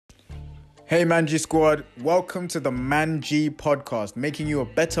Hey Manji Squad, welcome to the Manji podcast, making you a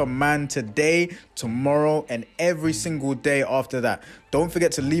better man today, tomorrow, and every single day after that. Don't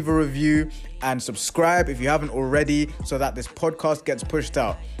forget to leave a review and subscribe if you haven't already so that this podcast gets pushed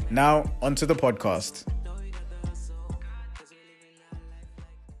out. Now, onto the podcast.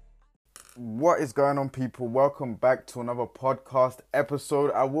 What is going on, people? Welcome back to another podcast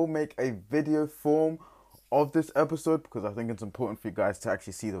episode. I will make a video form of this episode because I think it's important for you guys to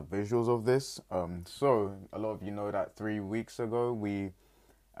actually see the visuals of this. So a lot of you know that 3 weeks ago we,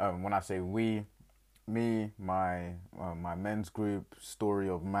 when I say we, me, my men's group, Story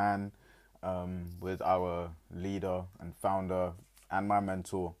of Man, with our leader and founder and my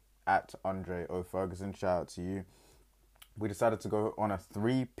mentor at Andre O. Ferguson, shout out to you. We decided to go on a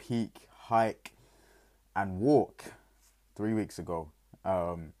 3-peak hike and walk 3 weeks ago.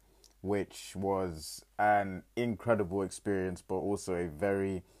 Which was an incredible experience, but also a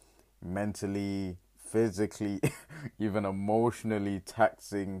very mentally, physically, even emotionally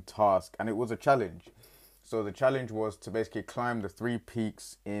taxing task. And it was a challenge. So the challenge was to basically climb the 3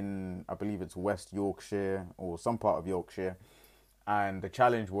 peaks in, I believe it's West Yorkshire or some part of Yorkshire. And the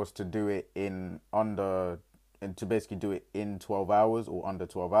challenge was to do it in 12 hours or under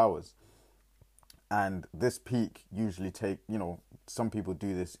 12 hours. And this peak usually some people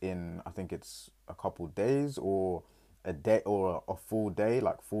do this in, I think it's a couple days or a day or a full day,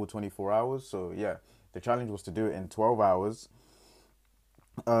 like full 24 hours. So yeah, the challenge was to do it in 12 hours.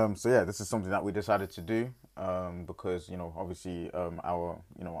 So yeah, this is something that we decided to do because, obviously our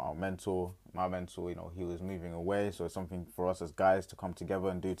mentor, my mentor, he was moving away. So it's something for us as guys to come together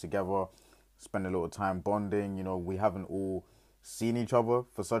and do together, spend a little time bonding. We haven't all seen each other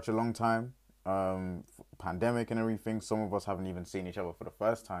for such a long time. Pandemic and everything. Some of us haven't even seen each other for the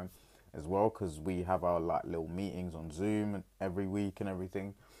first time as well, because we have our little meetings on Zoom every week and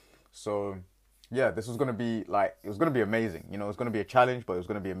everything. So yeah, this was gonna be it was gonna be amazing. It was gonna be a challenge, but it was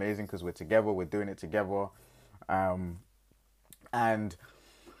gonna be amazing because we're together, we're doing it together. And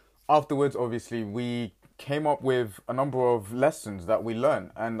afterwards, obviously, we came up with a number of lessons that we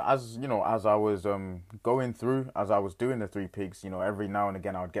learned. And as I was going through, as I was doing the 3 peaks, every now and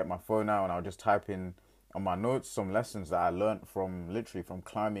again I would get my phone out and I would just type in on my notes some lessons that I learned from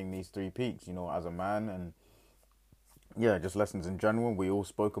climbing these 3 peaks, as a man. And yeah, just lessons in general. We all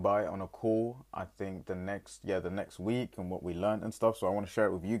spoke about it on a call, I think the next week, and what we learned and stuff. So I want to share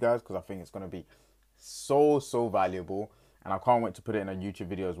it with you guys because I think it's going to be so valuable. And I can't wait to put it in a YouTube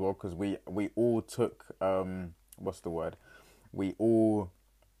video as well, because we all took, we all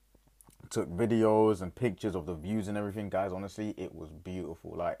took videos and pictures of the views and everything. Guys, honestly, it was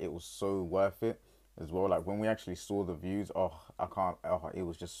beautiful. It was so worth it as well. When we actually saw the views, it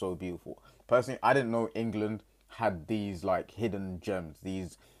was just so beautiful. Personally, I didn't know England had these hidden gems,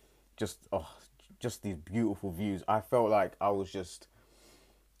 these just these beautiful views. I felt like I was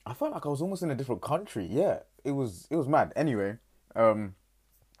almost in a different country. Yeah, it was mad. Anyway,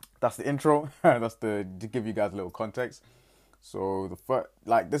 that's the intro. That's to give you guys a little context. So the first,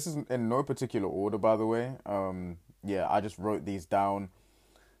 this is in no particular order, by the way. Yeah, I just wrote these down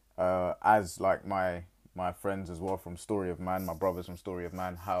as my friends as well from Story of Man, my brothers from Story of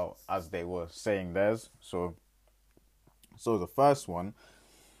Man, as they were saying theirs. So the first one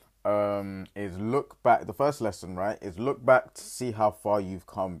is look back. The first lesson, right, is look back to see how far you've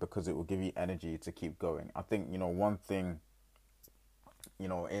come, because it will give you energy to keep going. I think, one thing,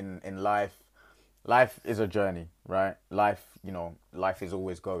 in life is a journey, right? Life is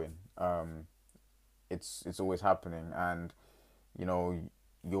always going. It's always happening. And, you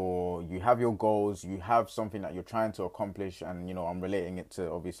have your goals, you have something that you're trying to accomplish. And, I'm relating it to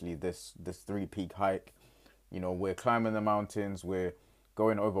obviously this 3-peak hike. We're climbing the mountains, we're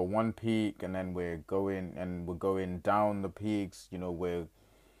going over one peak, and then we're going down the peaks.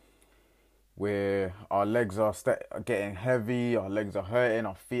 Where our legs are getting heavy, our legs are hurting,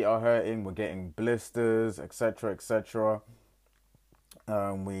 our feet are hurting, we're getting blisters, etc.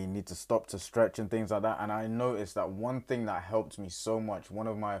 We need to stop to stretch and things like that. And I noticed that one thing that helped me so much, one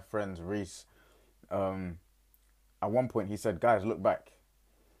of my friends, Reese, at one point he said, "Guys, look back."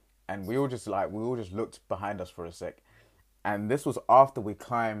 And we all just looked behind us for a sec. And this was after we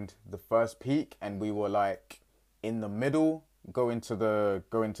climbed the first peak, and we were in the middle, going to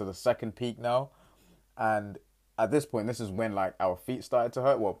the second peak now. And at this point, this is when our feet started to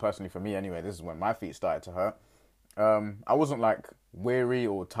hurt. Well, personally for me anyway, this is when my feet started to hurt. I wasn't weary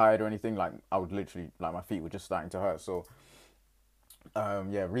or tired or anything. I would literally my feet were just starting to hurt. So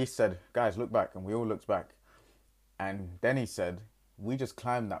Reese said, "Guys, look back." And we all looked back. And then he said, "We just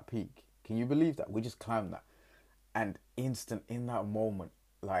climbed that peak. Can you believe that? We just climbed that." And in that moment,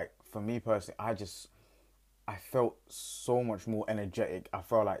 like for me personally, I felt so much more energetic. I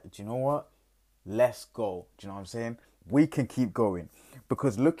felt like, do you know what? Let's go. Do you know what I'm saying? We can keep going.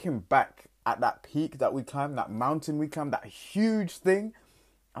 Because looking back at that peak that we climbed, that mountain we climbed, that huge thing,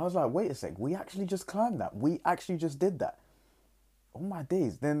 I was like, wait a sec, we actually just climbed that. We actually just did that. Oh my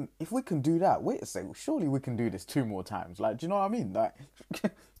days. Then if we can do that, wait a sec, surely we can do this 2 more times. Like, do you know what I mean? Like,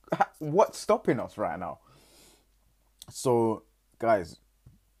 what's stopping us right now? So, guys,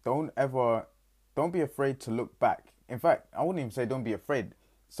 don't ever, don't be afraid to look back. In fact, I wouldn't even say don't be afraid.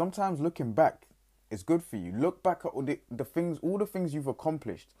 Sometimes looking back is good for you. Look back at all the things you've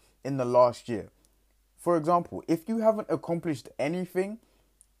accomplished in the last year. For example, if you haven't accomplished anything,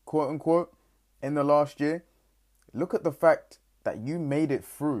 quote unquote, in the last year, look at the fact that you made it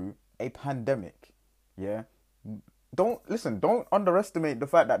through a pandemic. Yeah. Don't underestimate the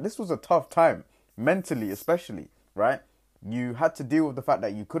fact that this was a tough time, mentally especially, right? You had to deal with the fact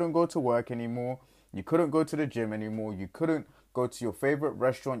that you couldn't go to work anymore, you couldn't go to the gym anymore, you couldn't go to your favorite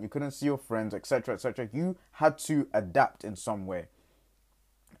restaurant, you couldn't see your friends, etc., etc. You had to adapt in some way.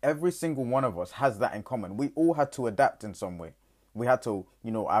 Every single one of us has that in common. We all had to adapt in some way. We had to,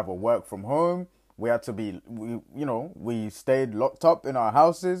 either work from home. We had to we stayed locked up in our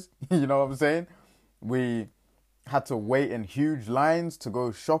houses. You know what I'm saying? We had to wait in huge lines to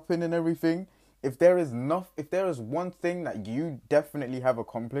go shopping and everything. If there is one thing that you definitely have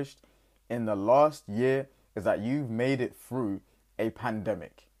accomplished in the last year, is that you've made it through a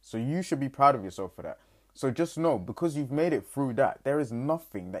pandemic. So you should be proud of yourself for that. So just know, because you've made it through that, there is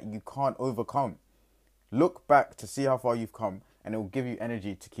nothing that you can't overcome. Look back to see how far you've come, and it will give you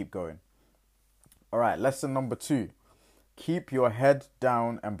energy to keep going. All right, lesson number 2. Keep your head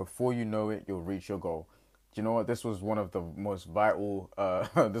down, and before you know it, you'll reach your goal. Do you know what? This was one of the most vital.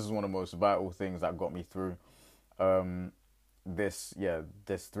 This is one of the most vital things that got me through this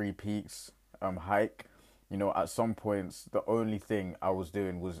 3 peaks hike. At some points, the only thing I was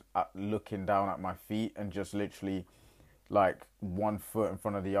doing was looking down at my feet and just literally like one foot in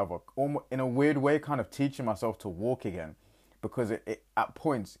front of the other. Almost, in a weird way, kind of teaching myself to walk again, because it at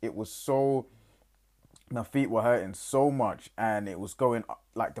points it was so, my feet were hurting so much, and it was going up,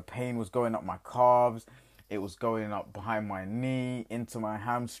 like the pain was going up my calves, it was going up behind my knee, into my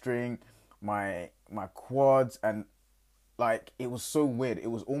hamstring, my quads, and like, it was so weird. It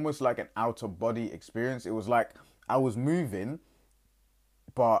was almost like an outer body experience. It was like I was moving,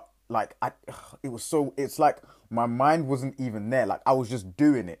 but like it's like my mind wasn't even there. Like, I was just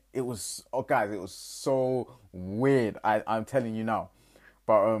doing it. It was, oh guys, it was so weird. I'm telling you now.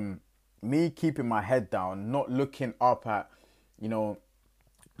 But me keeping my head down, not looking up at,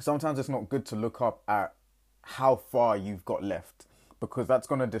 sometimes it's not good to look up at how far you've got left, because that's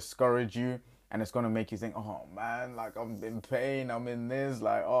going to discourage you. And it's going to make you think, oh man, like, I'm in pain, I'm in this,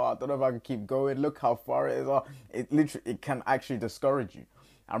 like, oh, I don't know if I can keep going, look how far it is. Oh, it can actually discourage you.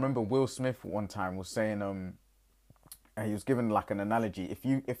 I remember Will Smith one time was saying, he was given like an analogy.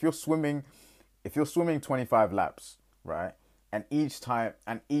 If you're swimming 25 laps, right? And each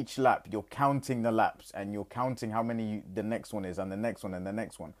lap, you're counting the laps, and you're counting how many the next one is, and the next one, and the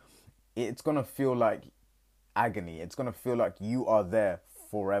next one. It's going to feel like agony. It's going to feel like you are there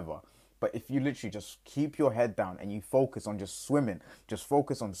forever. But if you literally just keep your head down and you focus on just swimming, just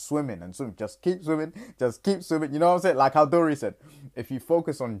focus on swimming and swimming, just keep swimming, you know what I'm saying? Like how Dory said, if you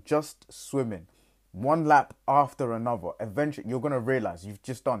focus on just swimming, one lap after another, eventually you're going to realize you've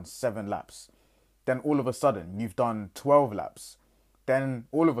just done 7 laps. Then all of a sudden, you've done 12 laps. Then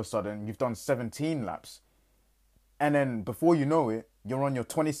all of a sudden, you've done 17 laps. And then before you know it, you're on your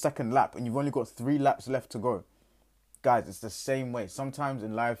 22nd lap and you've only got 3 laps left to go. Guys, it's the same way. Sometimes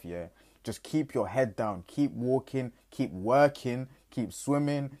in life, just keep your head down, keep walking, keep working, keep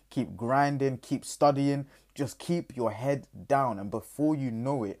swimming, keep grinding, keep studying. Just keep your head down, and before you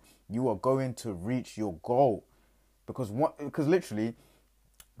know it, you are going to reach your goal. Because literally,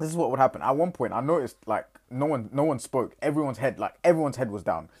 this is what would happen. At one point, I noticed like no one spoke. Everyone's head was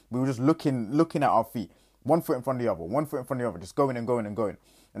down. We were just looking at our feet, one foot in front of the other, one foot in front of the other, just going and going and going.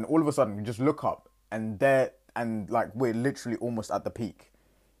 And all of a sudden, we just look up, and we're literally almost at the peak.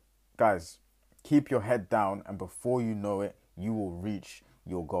 Guys, keep your head down, and before you know it, you will reach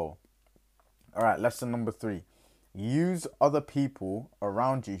your goal. All right, lesson number 3. Use other people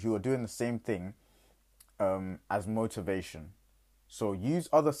around you who are doing the same thing as motivation. So use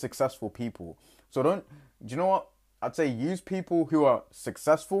other successful people. So do you know what? I'd say use people who are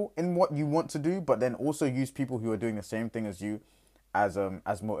successful in what you want to do, but then also use people who are doing the same thing as you as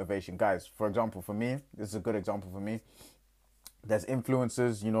motivation. Guys, for example, for me, this is a good example for me. There's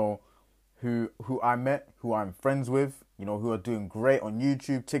influencers, who I met, who I'm friends with, who are doing great on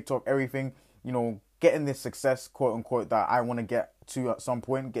YouTube, TikTok, everything, getting this success, quote unquote, that I want to get to at some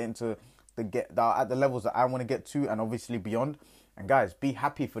point, getting to that at the levels that I want to get to, and obviously beyond. And guys, be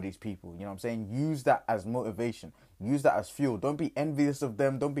happy for these people. You know what I'm saying? Use that as motivation. Use that as fuel. Don't be envious of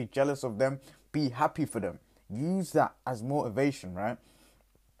them. Don't be jealous of them. Be happy for them. Use that as motivation, right?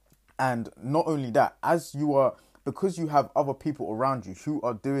 And not only that, because you have other people around you who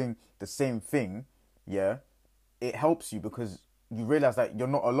are doing the same thing, yeah, it helps you because you realize that you're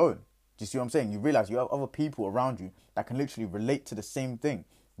not alone. Do you see what I'm saying? You realize you have other people around you that can literally relate to the same thing.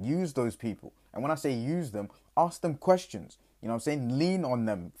 Use those people. And when I say use them, ask them questions. You know what I'm saying? Lean on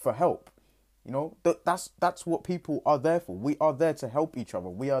them for help. That's what people are there for. We are there to help each other.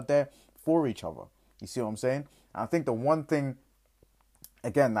 We are there for each other. You see what I'm saying? And I think the one thing,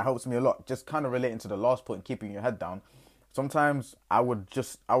 again, that helps me a lot, just kind of relating to the last point, keeping your head down. Sometimes I would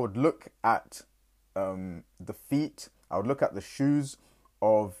look at the feet. I would look at the shoes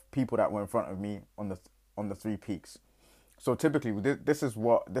of people that were in front of me on the three peaks. So typically, this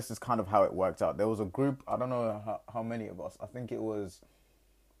is kind of how it worked out. There was a group, I don't know how many of us, I think it was,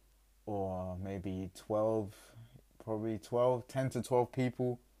 or maybe 12, probably 12, 10 to 12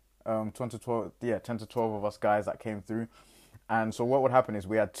 people, 10 to 12 of us guys that came through. And so what would happen is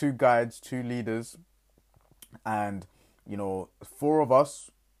we had 2 guides, 2 leaders, and, 4 of us,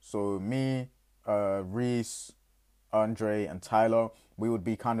 so me, Reese, Andre, and Tyler, we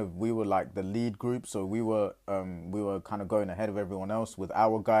were like the lead group. So we were kind of going ahead of everyone else with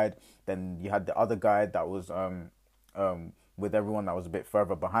our guide. Then you had the other guide that was with everyone that was a bit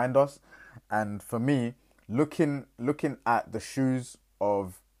further behind us. And for me, looking at the shoes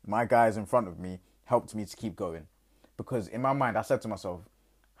of my guys in front of me helped me to keep going, because in my mind I said to myself,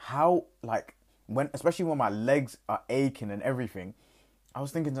 how, like, especially when my legs are aching and everything, I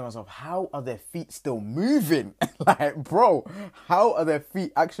was thinking to myself, how are their feet still moving? Like, bro, how are their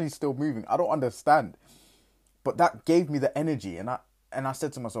feet actually still moving? I don't understand. But that gave me the energy, and I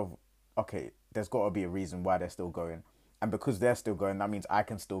said to myself, okay, there's got to be a reason why they're still going. And because they're still going, that means I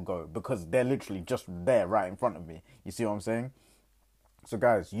can still go, because they're literally just there right in front of me. You see what I'm saying? So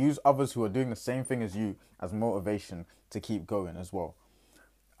guys, use others who are doing the same thing as you as motivation to keep going as well.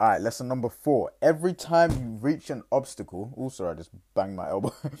 All right, lesson number 4. Every time you reach an obstacle... Oh, sorry, I just banged my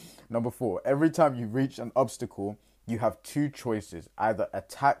elbow. Number 4. Every time you reach an obstacle, you have 2 choices. Either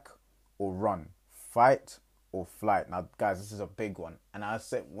attack or run. Fight or flight. Now, guys, this is a big one. And I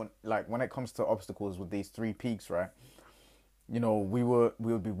said, when it comes to obstacles with these 3 peaks, right? We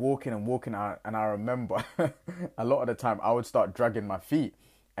would be walking out, and I remember a lot of the time I would start dragging my feet.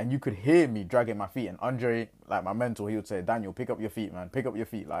 And you could hear me dragging my feet. And Andre, like my mentor, he would say, Daniel, pick up your feet, man. Pick up your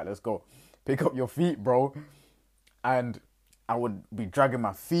feet. Like, let's go. Pick up your feet, bro. And I would be dragging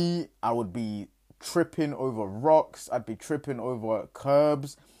my feet. I would be tripping over rocks. I'd be tripping over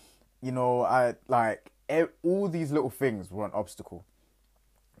curbs. All these little things were an obstacle.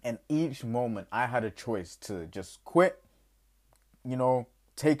 And each moment I had a choice to just quit,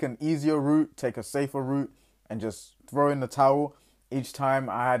 take an easier route, take a safer route, and just throw in the towel. Each time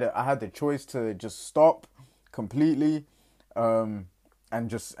I had the choice to just stop completely, and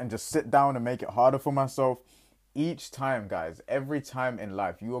just sit down and make it harder for myself. Each time, guys, every time in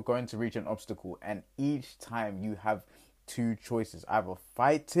life, you are going to reach an obstacle, and each time you have 2 choices: either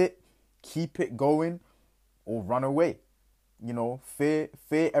fight it, keep it going, or run away. Fear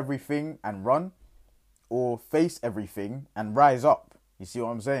everything and run, or face everything and rise up. You see what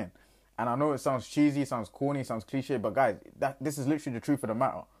I'm saying? And I know it sounds cheesy, sounds corny, sounds cliche, but guys, this is literally the truth of the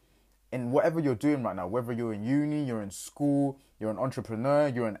matter. In whatever you're doing right now, whether you're in uni, you're in school, you're an entrepreneur,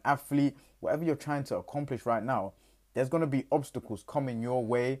 you're an athlete, whatever you're trying to accomplish right now, there's going to be obstacles coming your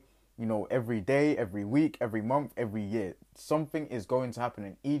way, every day, every week, every month, every year. Something is going to happen,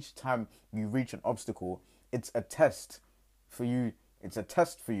 and each time you reach an obstacle, it's a test for you. It's a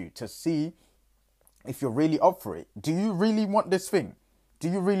test for you to see if you're really up for it. Do you really want this thing? Do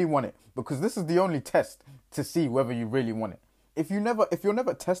you really want it? Because this is the only test to see whether you really want it. If you're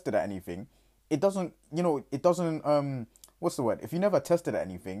never tested at anything, it doesn't, what's the word? If you never tested at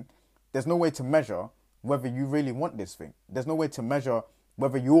anything, there's no way to measure whether you really want this thing. There's no way to measure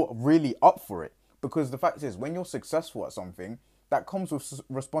whether you're really up for it. Because the fact is, when you're successful at something, that comes with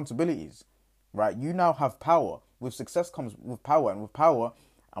responsibilities, right? You now have power. With success comes with power. And with power,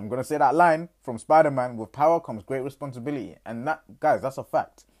 I'm going to say that line from Spider-Man, with power comes great responsibility. And that, guys, that's a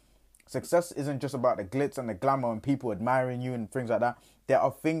fact. Success isn't just about the glitz and the glamour and people admiring you and things like that. There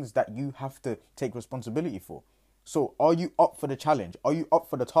are things that you have to take responsibility for. So are you up for the challenge? Are you up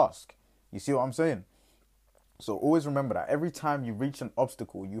for the task? You see what I'm saying? So always remember that every time you reach an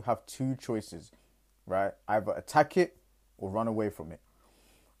obstacle, you have 2 choices, right? Either attack it or run away from it.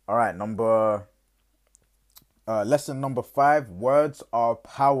 All right, lesson number 5: words are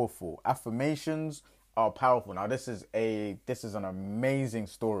powerful. Affirmations are powerful. Now, this is an amazing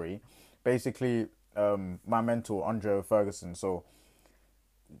story. Basically, my mentor Andre Ferguson. So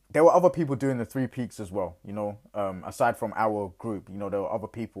there were other people doing the Three Peaks as well. Aside from our group, there were other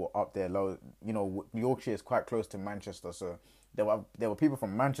people up there. Yorkshire is quite close to Manchester, so there were people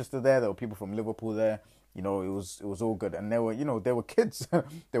from Manchester there. There were people from Liverpool there. It was all good, and there were kids,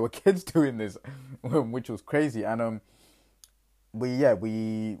 there were kids doing this, which was crazy. And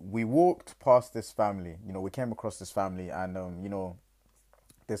we walked past this family. We came across this family, and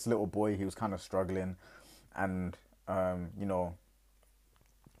this little boy, he was kind of struggling, and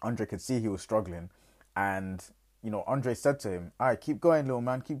Andre could see he was struggling, and Andre said to him, "All right, keep going, little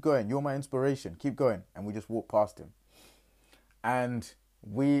man, keep going. You're my inspiration. Keep going." And we just walked past him, and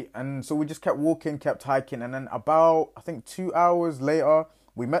so we just kept walking, kept hiking, and then about, I think, 2 hours later,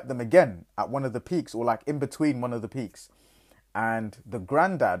 we met them again at one of the peaks, or like in between one of the peaks. And the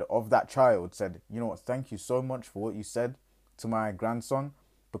granddad of that child said, "You know what? Thank you so much for what you said to my grandson,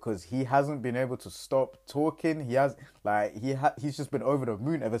 because he hasn't been able to stop talking. He's just been over the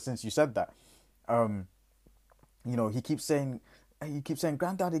moon ever since you said that. He keeps saying,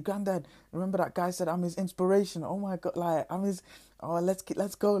 Granddad, remember that guy said I'm his inspiration? Oh my God, I'm his. Oh, let's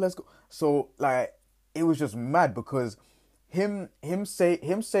go. So it was just mad, because him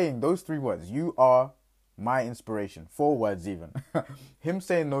saying those 3 words, "You are my inspiration," 4 words even. Him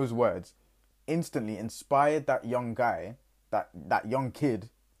saying those words instantly inspired that young guy, that young kid,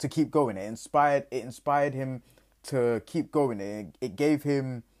 to keep going. It inspired him to keep going. It gave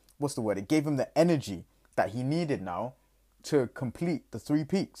him, what's the word? It gave him the energy that he needed now to complete the 3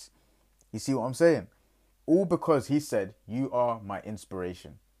 peaks. You see what I'm saying? All because he said, "You are my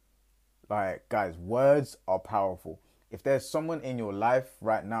inspiration." Guys, words are powerful. If there's someone in your life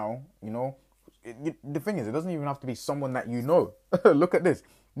right now, the thing is, it doesn't even have to be someone that you know. Look at this.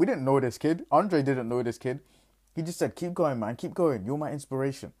 We didn't know this kid. Andre didn't know this kid. He just said, "Keep going, man. Keep going. You're my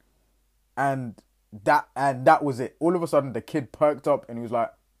inspiration." And that was it. All of a sudden, the kid perked up and he was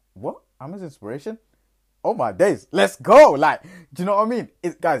like, "What? I'm his inspiration? Oh my days. Let's go." Do you know what I mean?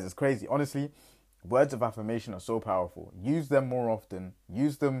 Guys, it's crazy. Honestly, words of affirmation are so powerful. Use them more often.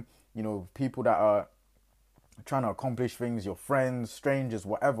 Use them, people that are trying to accomplish things, your friends, strangers,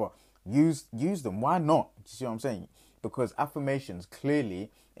 whatever. Use them. Why not? Do you see what I'm saying? Because affirmations,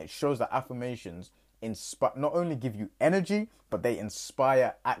 clearly, it shows that affirmations not only give you energy, but they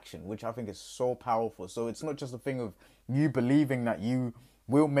inspire action, which I think is so powerful. So it's not just a thing of you believing that you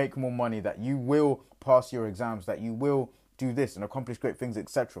will make more money, that you will pass your exams, that you will do this and accomplish great things,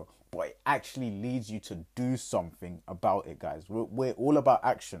 etc. But it actually leads you to do something about it, guys. We're all about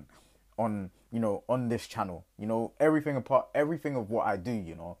action on this channel. Everything of what I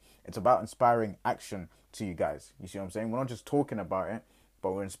do, it's about inspiring action to you guys. You see what I'm saying? We're not just talking about it,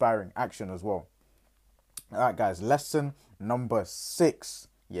 but we're inspiring action as well. All right, guys, lesson number 6,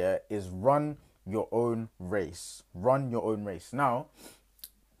 is run your own race. Run your own race. Now,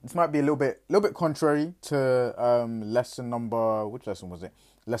 this might be a little bit contrary to lesson number, which lesson was it?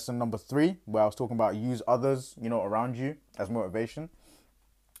 Lesson number 3, where I was talking about use others, around you as motivation.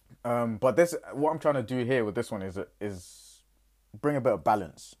 But what I'm trying to do here with this one is bring a bit of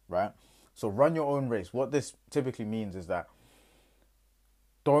balance, right? So run your own race. What this typically means is that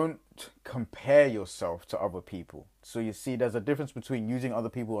don't compare yourself to other people. So you see, there's a difference between using other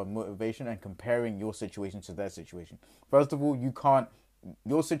people as motivation and comparing your situation to their situation. First of all,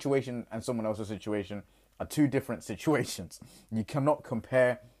 your situation and someone else's situation are 2 different situations. You cannot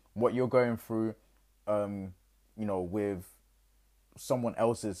compare what you're going through, with someone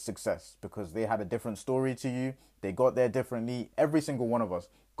else's success, because they had a different story to you. They got there differently. Every single one of us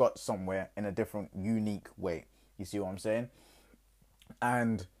got somewhere in a different, unique way. You see what I'm saying?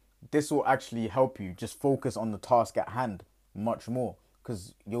 And this will actually help you just focus on the task at hand much more,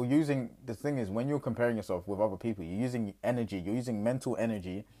 because the thing is, when you're comparing yourself with other people, you're using mental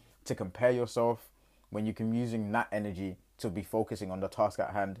energy to compare yourself, when you can be using that energy to be focusing on the task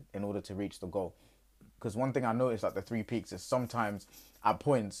at hand in order to reach the goal. Because one thing I noticed at the 3 peaks is sometimes at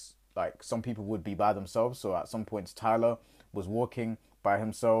points, some people would be by themselves. So at some points, Tyler was walking by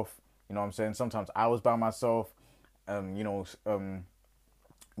himself. You know what I'm saying? Sometimes I was by myself,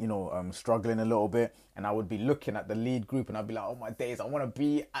 struggling a little bit, and I would be looking at the lead group and I'd be like, "Oh my days, I want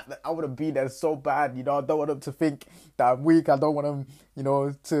to be there so bad. I don't want them to think that I'm weak. I don't want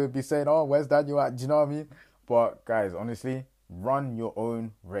them, to be saying, 'Oh, where's Daniel at?'" Do you know what I mean? But guys, honestly, run your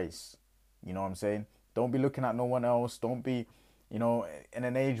own race. You know what I'm saying? Don't be looking at no one else. Don't be, in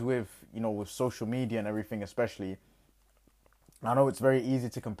an age with social media and everything, especially, I know it's very easy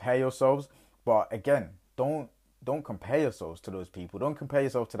to compare yourselves, but again, don't compare yourselves to those people. Don't compare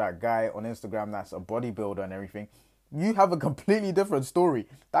yourself to that guy on Instagram that's a bodybuilder and everything. You have a completely different story.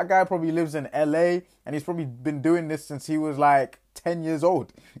 That guy probably lives in LA and he's probably been doing this since he was like 10 years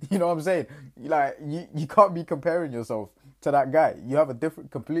old. You know what I'm saying? Like you can't be comparing yourself to that guy. You have a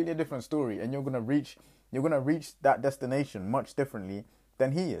completely different story, and you're gonna reach that destination much differently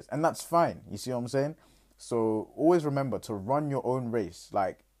than he is. And that's fine. You see what I'm saying? So always remember to run your own race.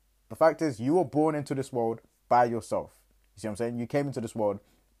 Like, the fact is, you were born into this world by yourself. You see what I'm saying? You came into this world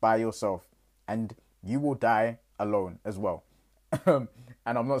by yourself, and you will die alone as well. And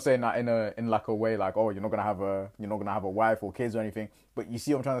I'm not saying that in like a way like, oh, you're not gonna have a wife or kids or anything. But you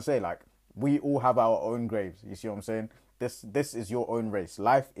see what I'm trying to say? Like, we all have our own graves. You see what I'm saying? This is your own race.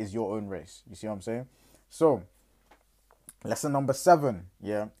 Life is your own race. You see what I'm saying? So, lesson number 7.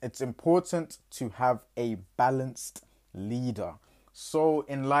 Yeah, it's important to have a balanced leader. So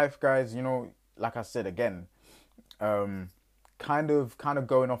in life, guys, like I said again, kind of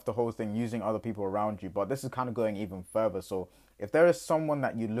going off the whole thing, using other people around you, but this is kind of going even further. So if there is someone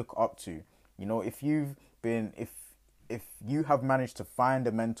that you look up to, if you have managed to find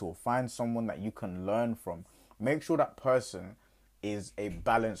a mentor, find someone that you can learn from, make sure that person is a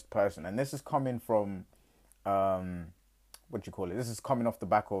balanced person. And this is coming from this is coming off the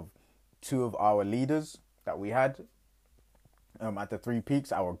back of 2 of our leaders that we had at the 3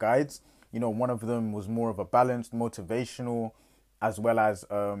 Peaks, our guides. One of them was more of a balanced, motivational, as well as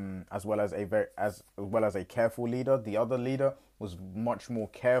a careful leader. The other leader was much more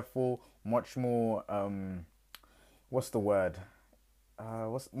careful, much more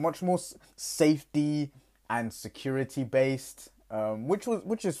much more safety and security based,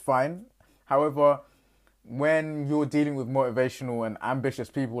 which is fine. However, when you're dealing with motivational and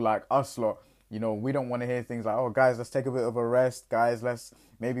ambitious people like us lot, we don't want to hear things like, oh, guys, let's take a bit of a rest. Guys,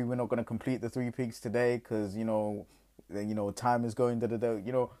 maybe we're not going to complete the 3 Peaks today because, time is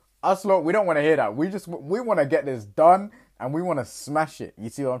going, us lot, we don't want to hear that. We want to get this done and we want to smash it. You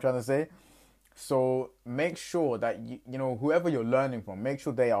see what I'm trying to say? So make sure that, whoever you're learning from, make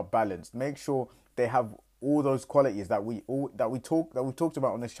sure they are balanced. Make sure they have all those qualities that we talked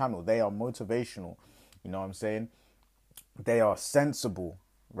about on this channel. They are motivational. You know what I'm saying? They are sensible,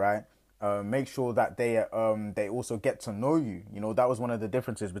 right? Make sure that they also get to know you. That was one of the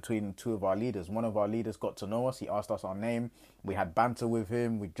differences between 2 of our leaders. One of our leaders got to know us. He asked us our name. We had banter with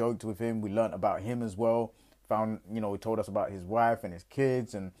him. We joked with him. We learnt about him as well. He told us about his wife and his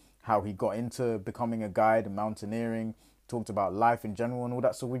kids and how he got into becoming a guide and mountaineering. Talked about life in general and all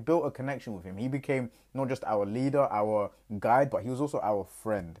that. So we built a connection with him. He became not just our leader, our guide, but he was also our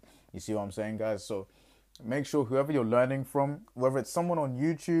friend. You see what I'm saying, guys? So make sure whoever you're learning from, whether it's someone on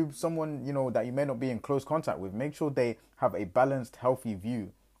YouTube, someone, that you may not be in close contact with, make sure they have a balanced, healthy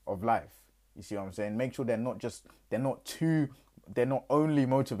view of life. You see what I'm saying? Make sure they're not only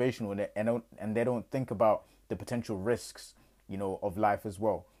motivational and they don't think about the potential risks, of life as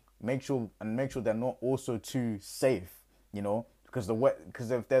well. Make sure they're not also too safe, because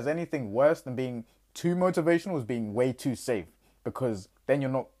if there's anything worse than being too motivational is being way too safe, because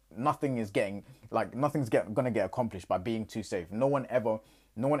then nothing's gonna get accomplished by being too safe. No one ever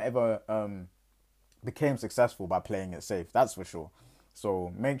became successful by playing it safe. That's for sure.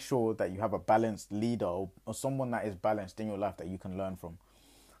 So make sure that you have a balanced leader or someone that is balanced in your life that you can learn from.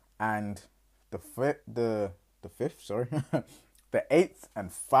 And the fifth, the 8th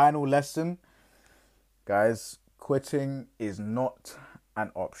and final lesson, guys, quitting is not an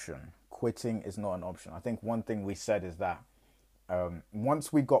option. Quitting is not an option. I think one thing we said is that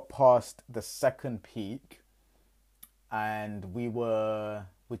once we got past the 2nd peak and we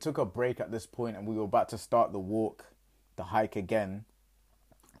took a break at this point and we were about to start the hike again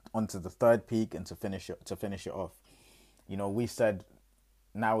onto the 3rd peak and to finish it off. We said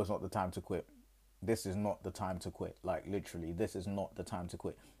now is not the time to quit. This is not the time to quit. Like, literally, this is not the time to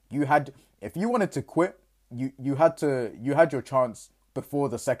quit. If you wanted to quit, you had your chance before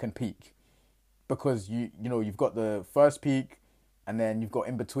the 2nd peak, because you've got the 1st peak and then you've got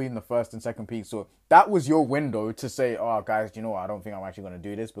in between the 1st and 2nd peak. So that was your window to say, oh, guys, I don't think I'm actually going to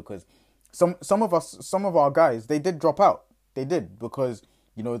do this, because some of our guys, they did drop out. They did, because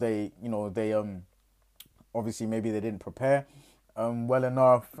they obviously maybe they didn't prepare well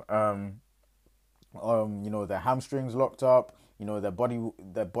enough. Their hamstrings locked up. Their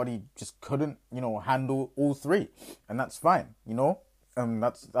body just couldn't handle all 3, and that's fine.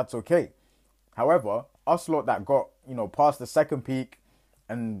 That's okay. However, us lot that got past the 2nd peak,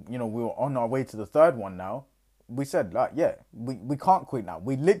 and we were on our way to the 3rd one now, we said, like, yeah, we can't quit now.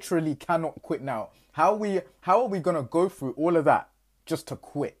 We literally cannot quit now. How are we gonna go through all of that just to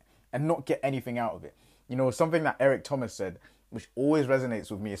quit and not get anything out of it? You know, something that Eric Thomas said, which always resonates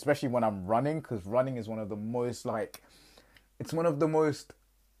with me, especially when I'm running, because running is one of the most, like, it's one of the most,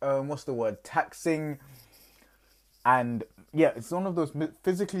 what's the word, taxing, and yeah, it's one of those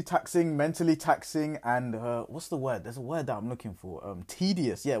physically taxing, mentally taxing, and what's the word? There's a word that I'm looking for.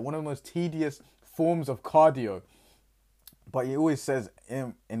 Tedious. Yeah, one of the most tedious forms of cardio. But he always says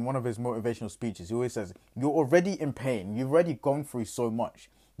in one of his motivational speeches, he always says, you're already in pain. You've already gone through so much.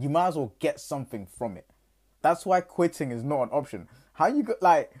 You might as well get something from it. That's why quitting is not an option. How you got,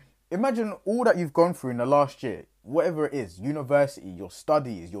 like, imagine all that you've gone through in the last year, whatever it is, university, your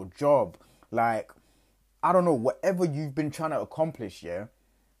studies, your job, like, I don't know, whatever you've been trying to accomplish, yeah?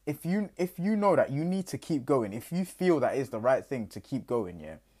 If you know that you need to keep going, if you feel that is the right thing to keep going,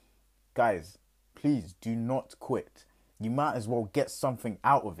 yeah? Guys, please do not quit. You might as well get something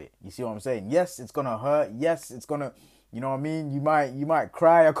out of it. You see what I'm saying? Yes, it's gonna hurt. Yes, it's gonna, you know what I mean? You might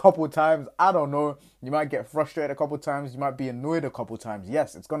cry a couple of times. I don't know. You might get frustrated a couple of times. You might be annoyed a couple of times.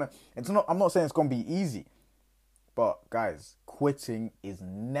 Yes, I'm not saying it's gonna be easy. But guys, quitting is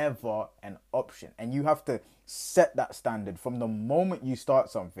never an option. And you have to set that standard from the moment you start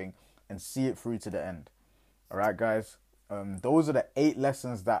something and see it through to the end. All right, guys. Those are the 8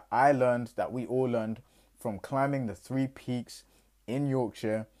 lessons that I learned, that we all learned from climbing the 3 peaks in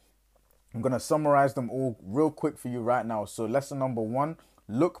Yorkshire. I'm going to summarize them all real quick for you right now. So lesson number 1,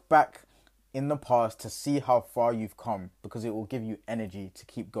 look back in the past to see how far you've come, because it will give you energy to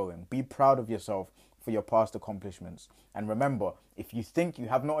keep going. Be proud of yourself for your past accomplishments. And remember, if you think you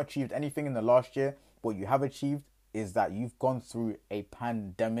have not achieved anything in the last year, what you have achieved is that you've gone through a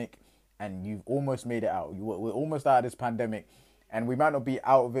pandemic and you've almost made it out. We're almost out of this pandemic, and we might not be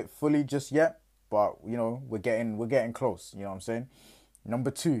out of it fully just yet, but you know, we're getting close. You know what I'm saying?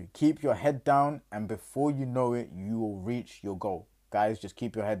 Number 2, keep your head down, and before you know it, you will reach your goal. Guys, just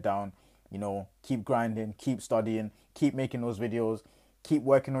keep your head down. You know, keep grinding, keep studying, keep making those videos, keep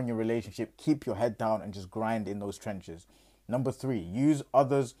working on your relationship, keep your head down and just grind in those trenches. Number 3, use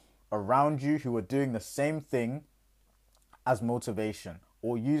others around you who are doing the same thing as motivation,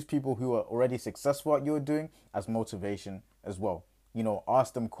 or use people who are already successful at what you're doing as motivation as well. You know,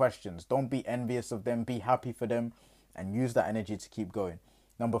 ask them questions. Don't be envious of them. Be happy for them and use that energy to keep going.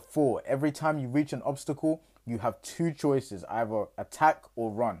 Number 4, every time you reach an obstacle, you have 2 choices, either attack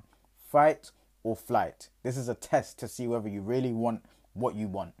or run, fight or flight. This is a test to see whether you really want what you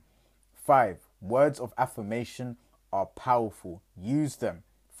want. 5, words of affirmation are powerful. Use them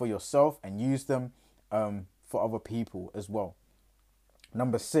for yourself and use them for other people as well.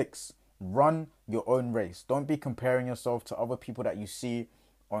 Number 6, run your own race. Don't be comparing yourself to other people that you see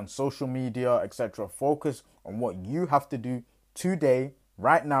on social media, etc. Focus on what you have to do today,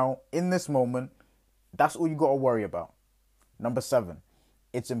 right now, in this moment. That's all you got to worry about. Number 7,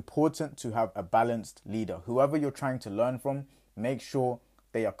 it's important to have a balanced leader. Whoever you're trying to learn from, make sure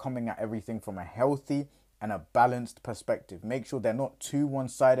they are coming at everything from a healthy and a balanced perspective. Make sure they're not too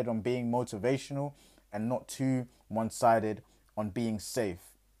one-sided on being motivational and not too one-sided on being safe.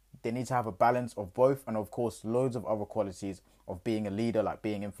 They need to have a balance of both, and of course loads of other qualities of being a leader, like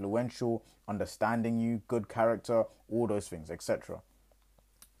being influential, understanding you, good character, all those things, etc.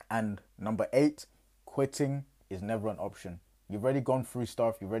 And number 8, quitting is never an option. You've already gone through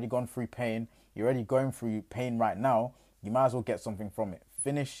stuff, you've already gone through pain, you're already going through pain right now. You might as well get something from it.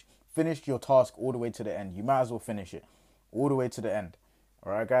 Finish your task all the way to the end. You might as well finish it all the way to the end.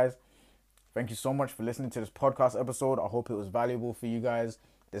 All right, guys. Thank you so much for listening to this podcast episode. I hope it was valuable for you guys.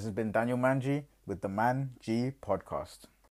 This has been Daniel Manji with the Man G Podcast.